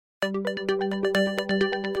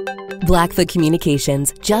Blackfoot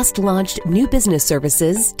Communications just launched new business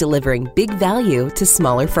services delivering big value to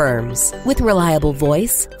smaller firms. With reliable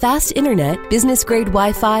voice, fast internet, business-grade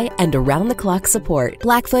Wi-Fi, and around-the-clock support,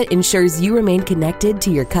 Blackfoot ensures you remain connected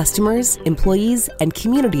to your customers, employees, and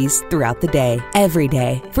communities throughout the day, every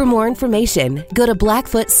day. For more information, go to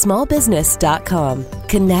blackfootsmallbusiness.com.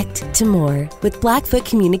 Connect to more with Blackfoot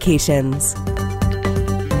Communications.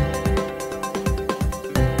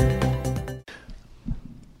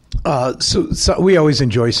 So we always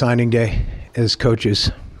enjoy signing day as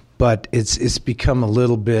coaches, but it's become a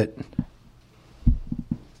little bit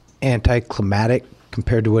anticlimactic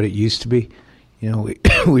compared to what it used to be. You know,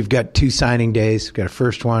 we've got 2 signing days. We've got a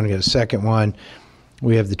first one, we've got a second one.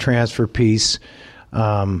 We have the transfer piece,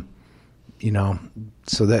 so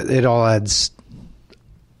that it all adds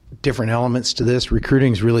different elements to this.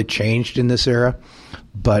 Recruiting's really changed in this era,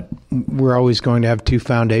 but we're always going to have 2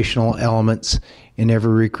 foundational elements in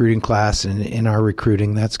every recruiting class, and in our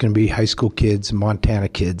recruiting, that's going to be high school kids and Montana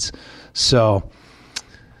kids. So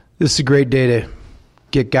this is a great day to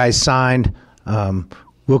get guys signed.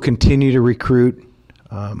 We'll continue to recruit.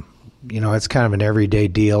 It's kind of an everyday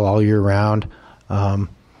deal all year round.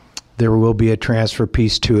 There will be a transfer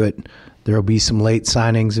piece to it. There will be some late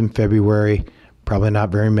signings in February, probably not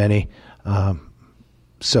very many.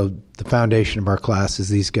 So the foundation of our class is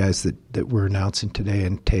these guys that we're announcing today,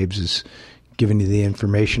 and Tabes is giving you the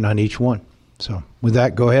information on each one. So with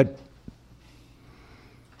that, go ahead.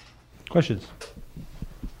 Questions?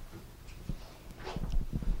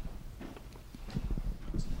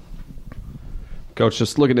 Coach,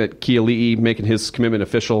 just looking at Keali'i making his commitment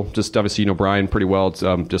official, just obviously you know Brian pretty well. It's,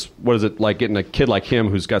 just what is it like getting a kid like him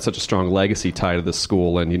who's got such a strong legacy tie to this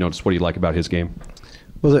school, and just what do you like about his game?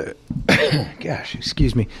 Well,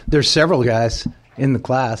 excuse me. There's several guys in the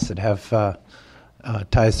class that have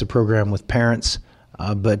ties to the program with parents,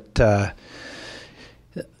 but Brian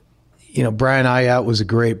Ayat was a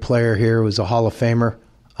great player here, was a Hall of Famer,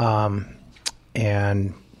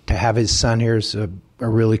 and to have his son here is a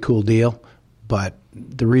really cool deal. But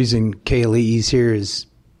the reason Keali'i's here is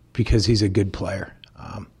because he's a good player.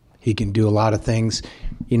 He can do a lot of things.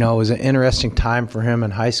 It was an interesting time for him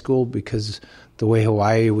in high school because the way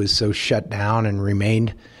Hawaii was so shut down and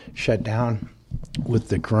remained shut down with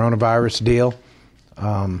the coronavirus deal.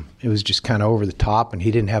 It was just kind of over the top, and he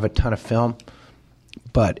didn't have a ton of film.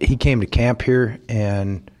 But he came to camp here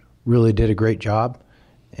and really did a great job.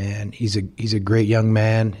 And he's a great young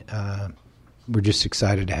man. We're just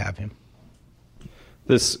excited to have him.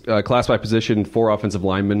 This class by position, 4 offensive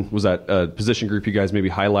linemen, was that a position group you guys maybe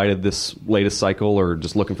highlighted this latest cycle, or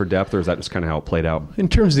just looking for depth, or is that just kind of how it played out? In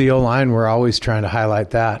terms of the O-line, we're always trying to highlight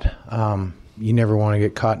that. You never want to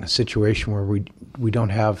get caught in a situation where we don't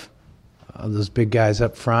have those big guys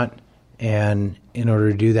up front, and in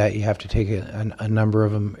order to do that, you have to take a number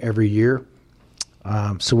of them every year.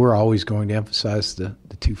 So we're always going to emphasize the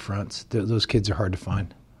 2 fronts. Those kids are hard to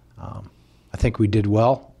find. I think we did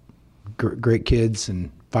well. Great kids,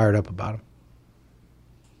 and fired up about them.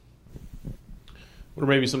 What are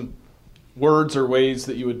maybe some words or ways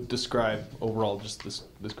that you would describe overall just this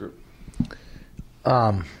group?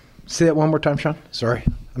 Say that one more time, Sean. Sorry.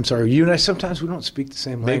 I'm sorry. You and I, sometimes we don't speak the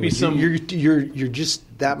same language. Maybe you're just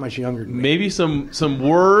that much younger than me. Maybe some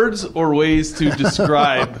words or ways to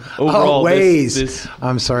describe overall ways. This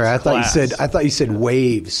I'm sorry. I class. thought you said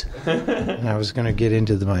waves. And I was going to get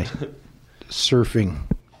into my surfing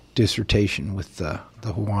dissertation with the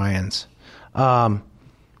Hawaiians.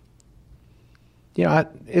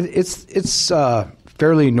 It's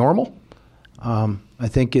fairly normal. I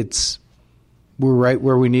think we're right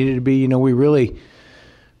where we needed to be. We really,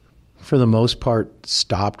 for the most part,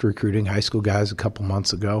 stopped recruiting high school guys a couple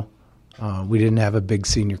months ago. We didn't have a big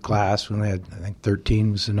senior class. We only had, I think,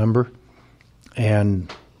 13 was the number,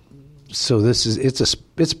 and so it's a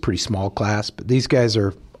pretty small class. But these guys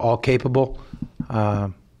are all capable. I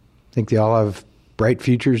think they all have bright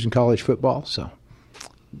futures in college football. So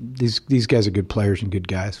these guys are good players and good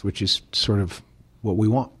guys, which is sort of what we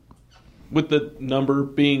want. With the number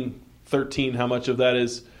being 13, how much of that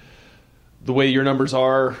is the way your numbers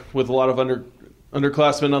are with a lot of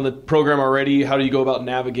underclassmen on the program already? How do you go about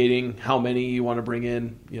navigating how many you want to bring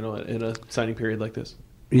in, in a signing period like this?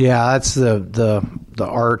 Yeah, that's the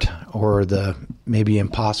art, or the maybe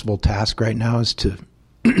impossible task right now, is to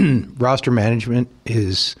roster management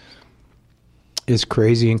is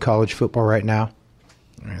crazy in college football right now.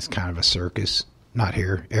 It's kind of a circus, not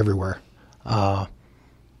here, everywhere.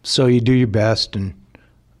 So you do your best, and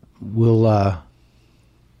we'll, like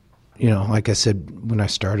I said when I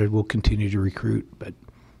started, we'll continue to recruit. But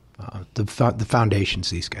the foundation's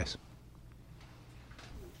these guys.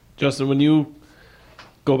 Justin, when you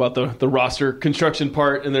go about the roster construction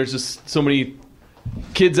part, and there's just so many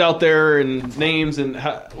kids out there and names, and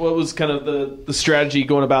what was kind of the strategy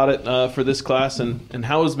going about it for this class, and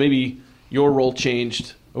how has maybe your role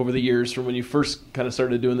changed over the years from when you first kind of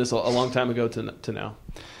started doing this a long time ago to now?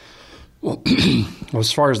 Well,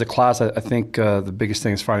 as far as the class, I think the biggest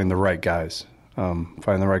thing is finding the right guys.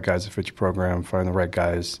 Finding the right guys that fit your program, finding the right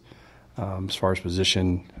guys as far as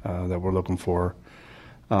position that we're looking for.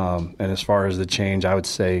 And as far as the change, I would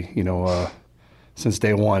say, since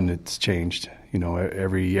day one, it's changed.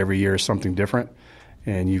 Every year is something different,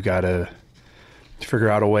 and you've got to figure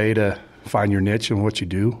out a way to find your niche and what you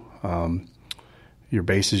do. Your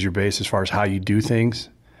base is your base as far as how you do things,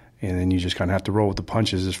 and then you just kind of have to roll with the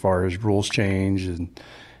punches as far as rules change and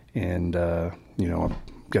I'm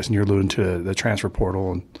guessing you're alluding to the transfer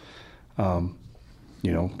portal and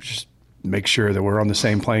just make sure that we're on the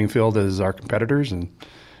same playing field as our competitors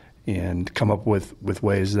and come up with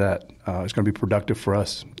ways that is going to be productive for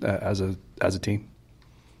us as a team.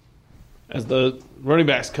 As the running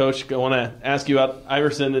backs coach, I want to ask you about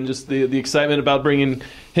Iverson and just the excitement about bringing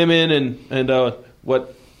him in and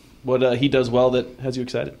what he does well that has you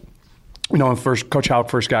excited. When Coach Hauck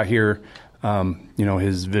first got here,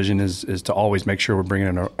 his vision is to always make sure we're bringing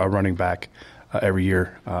in a running back every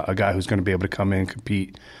year, a guy who's going to be able to come in,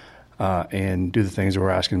 compete, and do the things that we're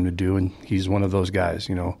asking him to do, and he's one of those guys.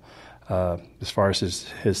 As far as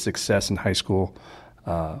his success in high school,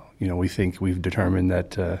 we think we've determined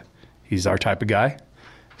that he's our type of guy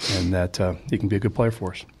and that he can be a good player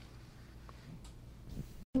for us.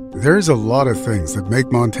 There's a lot of things that make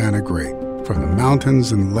Montana great, from the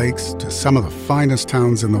mountains and lakes to some of the finest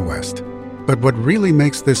towns in the West. But what really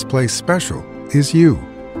makes this place special is you.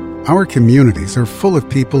 Our communities are full of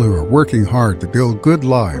people who are working hard to build good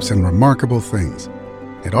lives and remarkable things.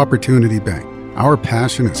 At Opportunity Bank, our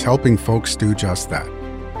passion is helping folks do just that.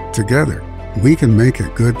 Together, we can make a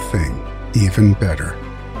good thing even better.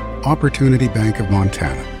 Opportunity Bank of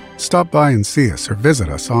Montana. Stop by and see us or visit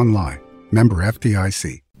us online. Member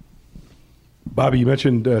FDIC. Bobby, you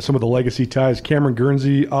mentioned some of the legacy ties. Cameron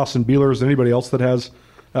Guernsey, Austin Beeler. Is there anybody else that has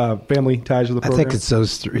family ties to the program? I think it's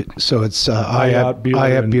those three. So it's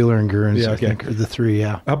Beeler, and Guernsey, yeah, okay. I think, are the three,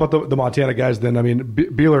 yeah. How about the Montana guys then? I mean,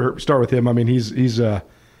 Beeler, start with him. I mean, he's got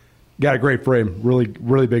a great frame, really,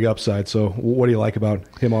 really big upside. So what do you like about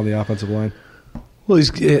him on the offensive line? Well,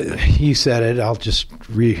 you said it. I'll just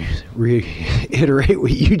reiterate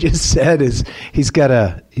what you just said. Is he's got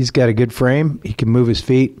a good frame. He can move his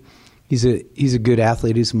feet. He's a good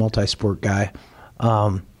athlete. He's a multi-sport guy.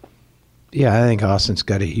 I think Austin's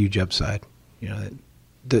got a huge upside.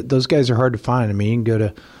 Those guys are hard to find. I mean, you can go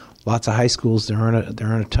to lots of high schools. There aren't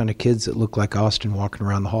a ton of kids that look like Austin walking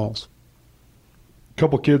around the halls. A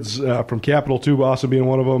couple kids from Capital too, Austin being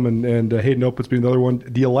one of them, and Hayden Opitz being the other one.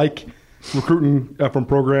 Do you like recruiting from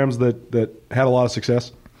programs that had a lot of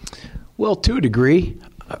success? Well, to a degree.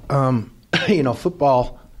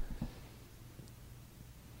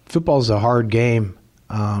 Football's a hard game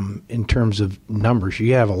in terms of numbers.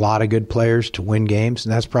 You have a lot of good players to win games,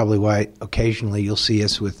 and that's probably why occasionally you'll see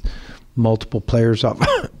us with multiple players off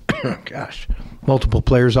of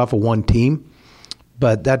one team.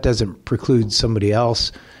 But that doesn't preclude somebody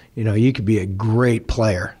else. You could be a great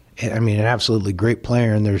player. I mean, an absolutely great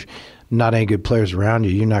player, and there's not any good players around you.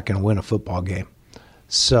 You're not going to win a football game.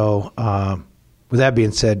 So, with that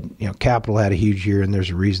being said, Capital had a huge year, and there's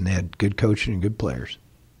a reason they had good coaching and good players.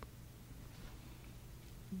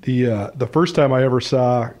 The first time I ever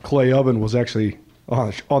saw Clay Oven was actually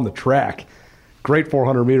on the track. Great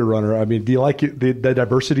 400-meter runner. I mean, do you like the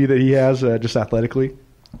diversity that he has just athletically?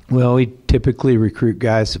 Well, we typically recruit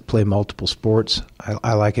guys that play multiple sports.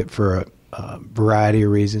 I like it for a variety of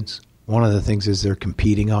reasons. One of the things is they're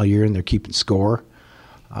competing all year and they're keeping score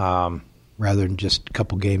rather than just a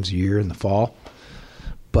couple games a year in the fall.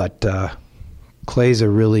 But Clay's a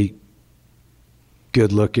really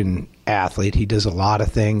good-looking athlete. He does a lot of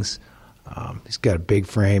things. He's got a big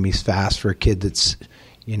frame. He's fast for a kid that's,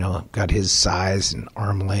 got his size and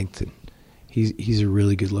arm length. And he's a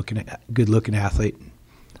really good-looking athlete.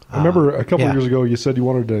 I remember a couple of years ago you said you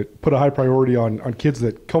wanted to put a high priority on kids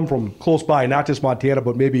that come from close by, not just Montana,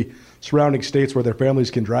 but maybe surrounding states where their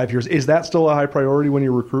families can drive here. Is that still a high priority when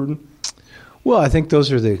you're recruiting? Well, I think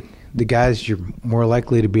those are the guys you're more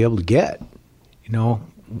likely to be able to get.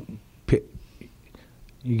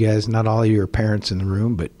 You guys, not all of you are parents in the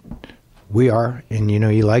room, but we are. And,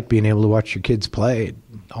 you like being able to watch your kids play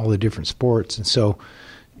all the different sports. And so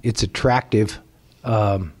it's attractive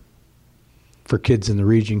for kids in the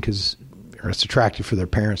region because or it's attractive for their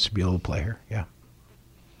parents to be able to play here. Yeah.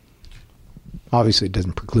 Obviously, it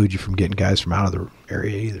doesn't preclude you from getting guys from out of the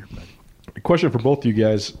area either. But. A question for both of you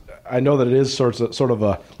guys. I know that it is sort of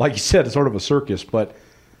a, like you said, it's sort of a circus, but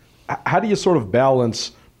how do you sort of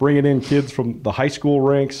balance bringing in kids from the high school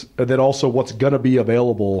ranks and then also what's going to be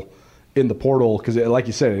available in the portal? Because like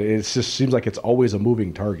you said, it just seems like it's always a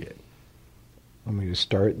moving target. Want me to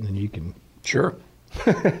start and then you can Sure.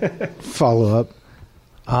 follow up?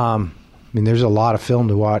 I mean, there's a lot of film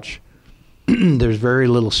to watch. There's very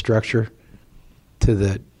little structure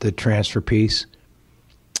to the transfer piece.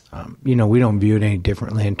 We don't view it any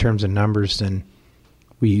differently in terms of numbers than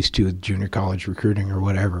we used to with junior college recruiting or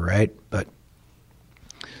whatever, right? But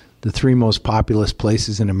the three most populous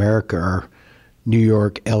places in America are New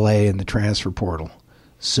York, L.A., and the transfer portal.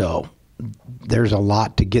 So there's a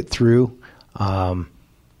lot to get through.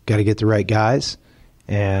 Got to get the right guys,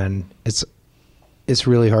 and it's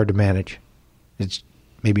really hard to manage. It's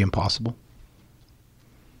maybe impossible.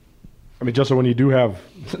 I mean, Justin, when you do have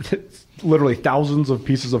literally thousands of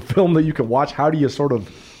pieces of film that you can watch, how do you sort of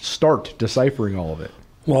start deciphering all of it?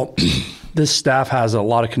 Well, this staff has a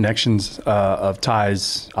lot of connections of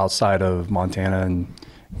ties outside of Montana, and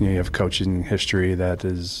you have coaching history that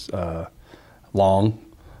is long.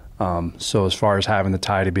 So as far as having the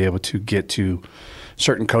tie to be able to get to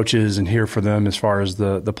certain coaches and hear from them as far as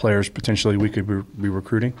the players potentially we could be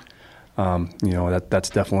recruiting, that's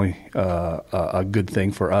definitely a good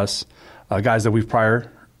thing for us. Guys that we've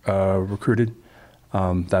prior recruited,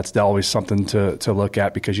 that's always something to look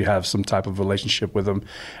at because you have some type of relationship with them.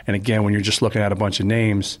 And again, when you're just looking at a bunch of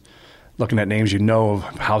names, looking at names of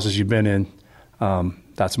houses you've been in,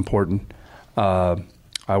 that's important.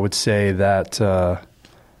 I would say that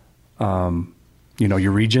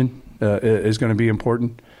your region is going to be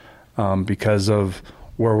important because of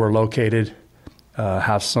where we're located.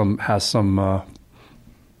 Has some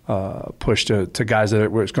push to guys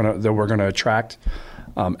that we're going to attract.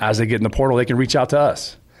 As they get in the portal, they can reach out to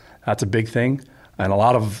us. That's a big thing. And a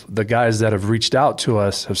lot of the guys that have reached out to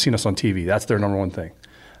us have seen us on TV. That's their number one thing.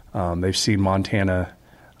 They've seen Montana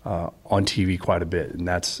on TV quite a bit, and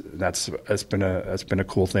that's been a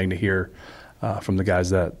cool thing to hear from the guys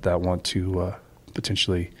that want to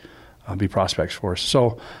potentially be prospects for us.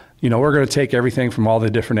 So, we're going to take everything from all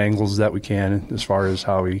the different angles that we can as far as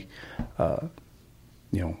how we, how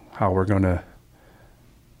we're going to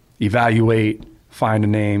evaluate, find a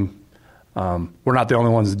name. We're not the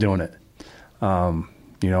only ones doing it. We're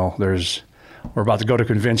about to go to a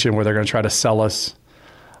convention where they're going to try to sell us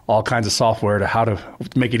all kinds of software to how to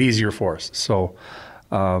make it easier for us. So,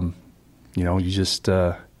 you just,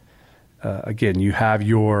 again, you have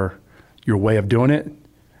your way of doing it.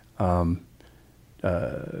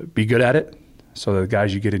 Be good at it so the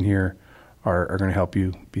guys you get in here are going to help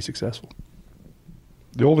you be successful.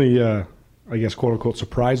 The only, quote unquote,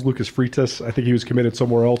 surprise Lucas Freitas. I think he was committed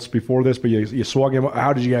somewhere else before this, but you swung him.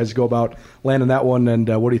 How did you guys go about landing that one, and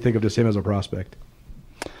what do you think of just him as a prospect?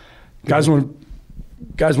 Guys want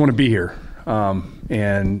to be here,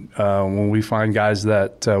 and when we find guys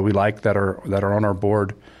that we like that are on our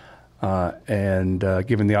board, and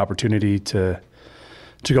given the opportunity to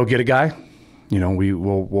go get a guy,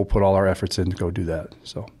 we'll put all our efforts in to go do that.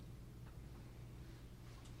 So.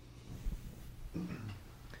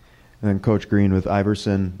 And then Coach Green with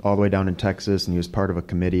Iverson all the way down in Texas, and he was part of a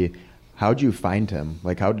committee. How'd you find him?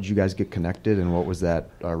 Like, how did you guys get connected, and what was that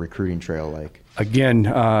recruiting trail like? Again,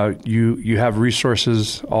 you have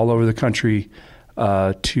resources all over the country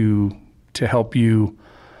to help you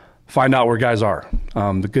find out where guys are.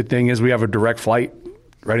 The good thing is we have a direct flight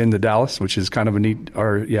right into Dallas, which is kind of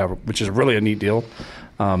which is really a neat deal.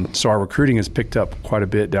 So our recruiting has picked up quite a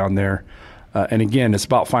bit down there. And again, it's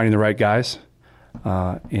about finding the right guys.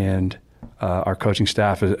 And our coaching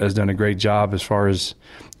staff has done a great job as far as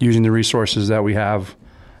using the resources that we have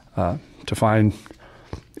to find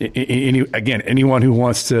anyone who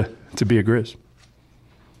wants to be a Grizz.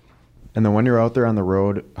 And then when you're out there on the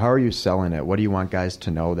road, how are you selling it? What do you want guys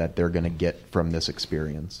to know that they're going to get from this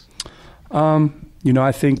experience?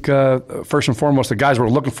 I think first and foremost, the guys we're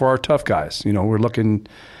looking for are tough guys. We're looking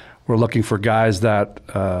for guys that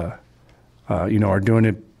are doing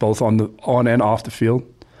it both on and off the field.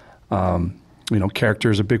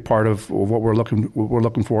 Character is a big part of what we're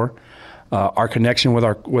looking for. Our connection with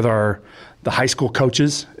the high school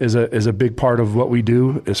coaches is a big part of what we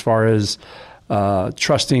do, as far as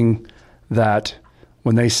trusting that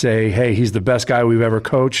when they say, "Hey, he's the best guy we've ever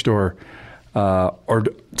coached," or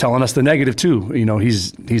telling us the negative too.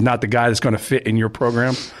 He's not the guy that's going to fit in your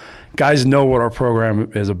program. Guys know what our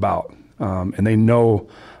program is about, and they know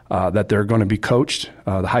that they're going to be coached.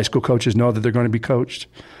 The high school coaches know that they're going to be coached.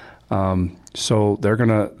 So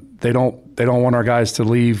they don't want our guys to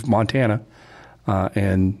leave Montana.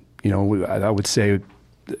 And I would say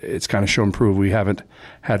it's kind of show and prove. We haven't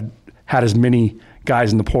had as many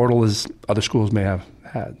guys in the portal as other schools may have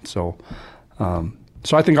had. So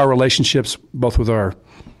I think our relationships, both with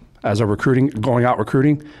as our recruiting, going out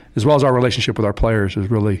recruiting, as well as our relationship with our players,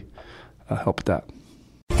 has really helped that.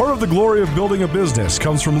 Part of the glory of building a business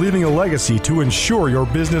comes from leaving a legacy to ensure your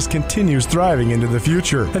business continues thriving into the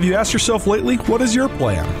future. Have you asked yourself lately, what is your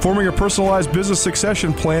plan? Forming a personalized business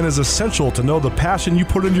succession plan is essential to know the passion you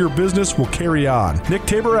put into your business will carry on. Nick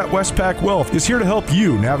Tabor at Westpac Wealth is here to help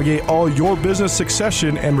you navigate all your business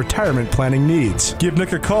succession and retirement planning needs. Give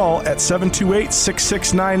Nick a call at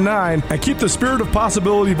 728-6699 and keep the spirit of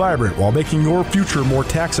possibility vibrant while making your future more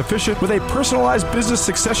tax efficient with a personalized business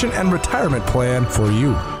succession and retirement plan for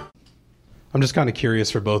you. I'm just kind of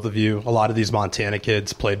curious for both of you. A lot of these Montana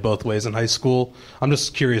kids played both ways in high school. I'm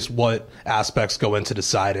just curious what aspects go into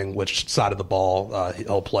deciding which side of the ball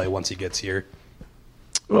he'll play once he gets here.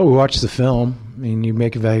 Well, we watch the film. I mean, you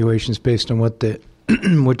make evaluations based on what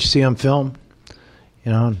you see on film.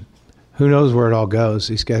 Who knows where it all goes.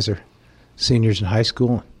 These guys are seniors in high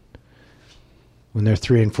school. When they're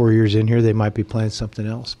 3 and 4 years in here, they might be playing something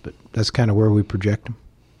else, but that's kind of where we project them.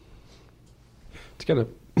 To kind of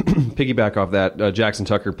piggyback off that, Jackson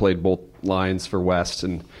Tucker played both lines for West,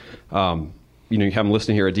 and you have him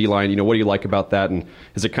listening here at D-line. What do you like about that? And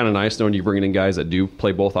is it kind of nice knowing you bringing in guys that do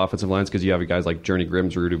play both offensive lines, because you have guys like Journey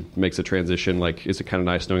Grimsrud who makes a transition? Like, is it kind of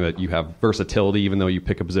nice knowing that you have versatility even though you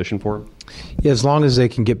pick a position for them? Yeah, as long as they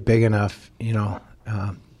can get big enough,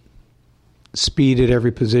 speed at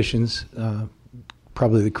every position's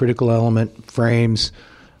probably the critical element, frames.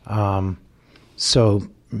 So,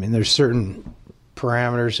 I mean, there's certain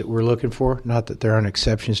parameters that we're looking for. Not that there aren't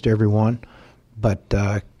exceptions to every one, but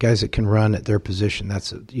guys that can run at their position.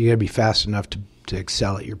 You got to be fast enough to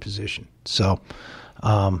excel at your position. So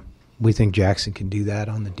we think Jackson can do that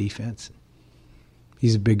on the defense.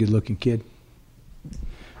 He's a big, good-looking kid.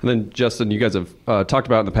 And then Justin, you guys have talked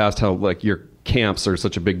about in the past how your camps are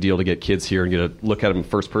such a big deal to get kids here and get a look at them in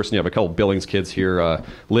first person. You have a couple Billings kids here,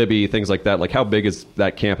 Libby, things like that. Like, how big is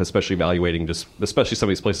that camp, especially evaluating especially some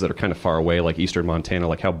of these places that are kind of far away, like Eastern Montana?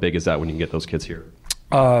 Like, how big is that when you can get those kids here?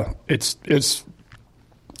 It's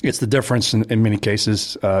the difference in many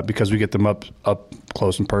cases because we get them up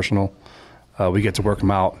close and personal. We get to work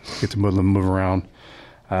them out, get to move around.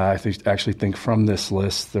 I actually think from this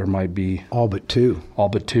list there might be all but two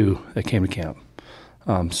that came to camp.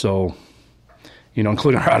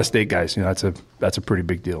 Including our out-of-state guys, that's a pretty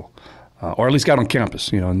big deal, or at least got on campus,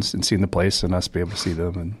 and seeing the place and us be able to see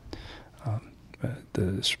them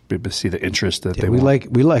and see the interest that they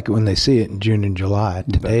want. We like it when they see it in June and July.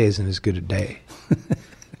 Today isn't as good a day.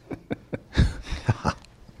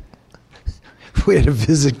 If we had a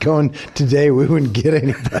visit going today, we wouldn't get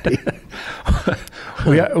anybody.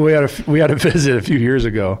 we had a visit a few years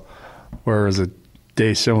ago where it was a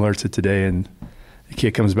day similar to today, and the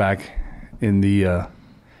kid comes back. He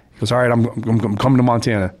goes, all right, I'm coming to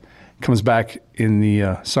Montana. Comes back in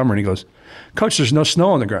the summer and he goes, Coach, there's no snow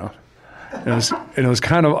on the ground. And it was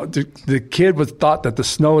kind of the kid thought that the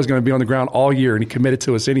snow was going to be on the ground all year, and he committed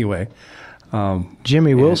to us anyway.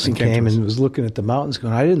 Jimmy Wilson came and was looking at the mountains,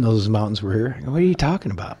 going, I didn't know those mountains were here. I go, what are you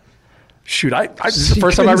talking about? Shoot, this is the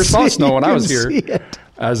first time I ever saw snow when I was here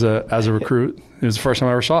as a recruit. It was the first time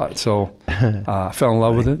I ever saw it, so I fell in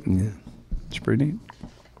love with it, and it's pretty neat.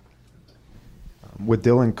 With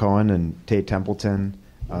Dylan Cohen and Tate Templeton,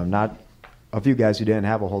 not a few guys who didn't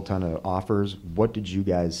have a whole ton of offers, what did you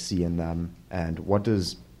guys see in them, and what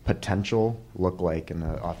does potential look like in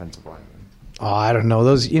the offensive line? Oh, I don't know.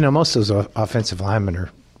 Most of those offensive linemen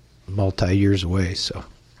are multi-years away, so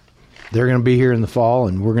they're going to be here in the fall,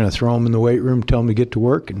 and we're going to throw them in the weight room, tell them to get to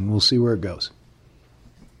work, and we'll see where it goes.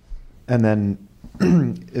 And then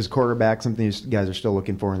is quarterback something you guys are still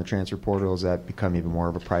looking for in the transfer portal? Has that become even more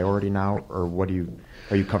of a priority now, or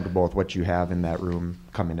are you comfortable with what you have in that room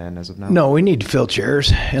coming in as of now? No, we need to fill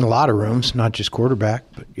chairs in a lot of rooms, not just quarterback.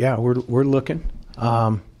 But yeah, we're looking.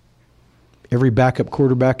 Every backup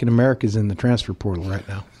quarterback in America is in the transfer portal right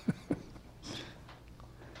now.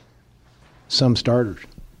 Some starters.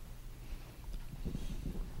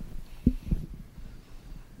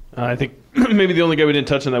 I think maybe the only guy we didn't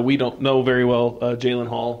touch on that we don't know very well, Jalen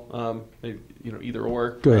Hall. Maybe, either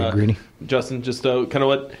or. Go ahead, Greeny. Justin, just kind of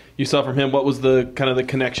what you saw from him. What was the kind of the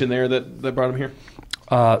connection there that brought him here?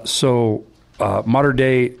 Modern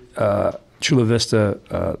day Chula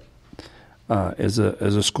Vista is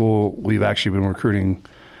a school we've actually been recruiting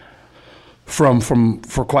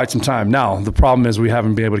for quite some time. Now, the problem is we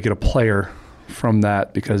haven't been able to get a player from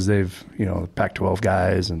that because they've, Pac-12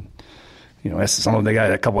 guys and, some of them, they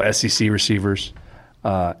got a couple SEC receivers.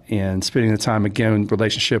 And spending the time, again,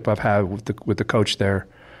 relationship I've had with the coach there,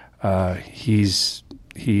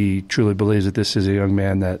 he truly believes that this is a young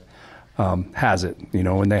man that has it,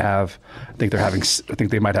 and I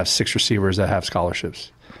think they might have 6 receivers that have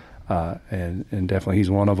scholarships. And definitely he's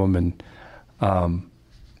one of them. And,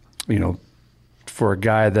 for a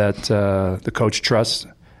guy that the coach trusts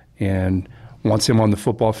and wants him on the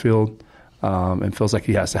football field and feels like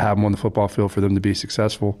he has to have him on the football field for them to be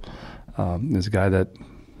successful, is a guy that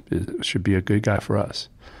should be a good guy for us.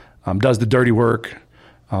 Does the dirty work,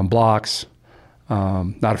 blocks,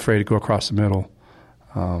 not afraid to go across the middle.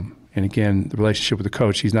 And again, the relationship with the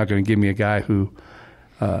coach, he's not going to give me a guy who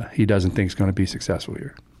he doesn't think is going to be successful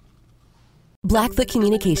here. Blackfoot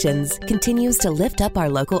Communications continues to lift up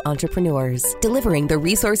our local entrepreneurs, delivering the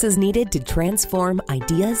resources needed to transform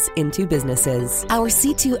ideas into businesses. Our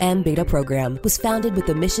C2M beta program was founded with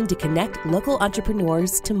the mission to connect local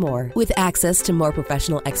entrepreneurs to more. With access to more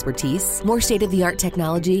professional expertise, more state-of-the-art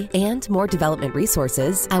technology, and more development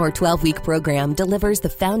resources, our 12-week program delivers the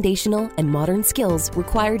foundational and modern skills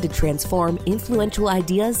required to transform influential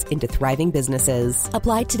ideas into thriving businesses.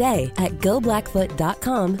 Apply today at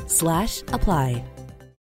goblackfoot.com/apply.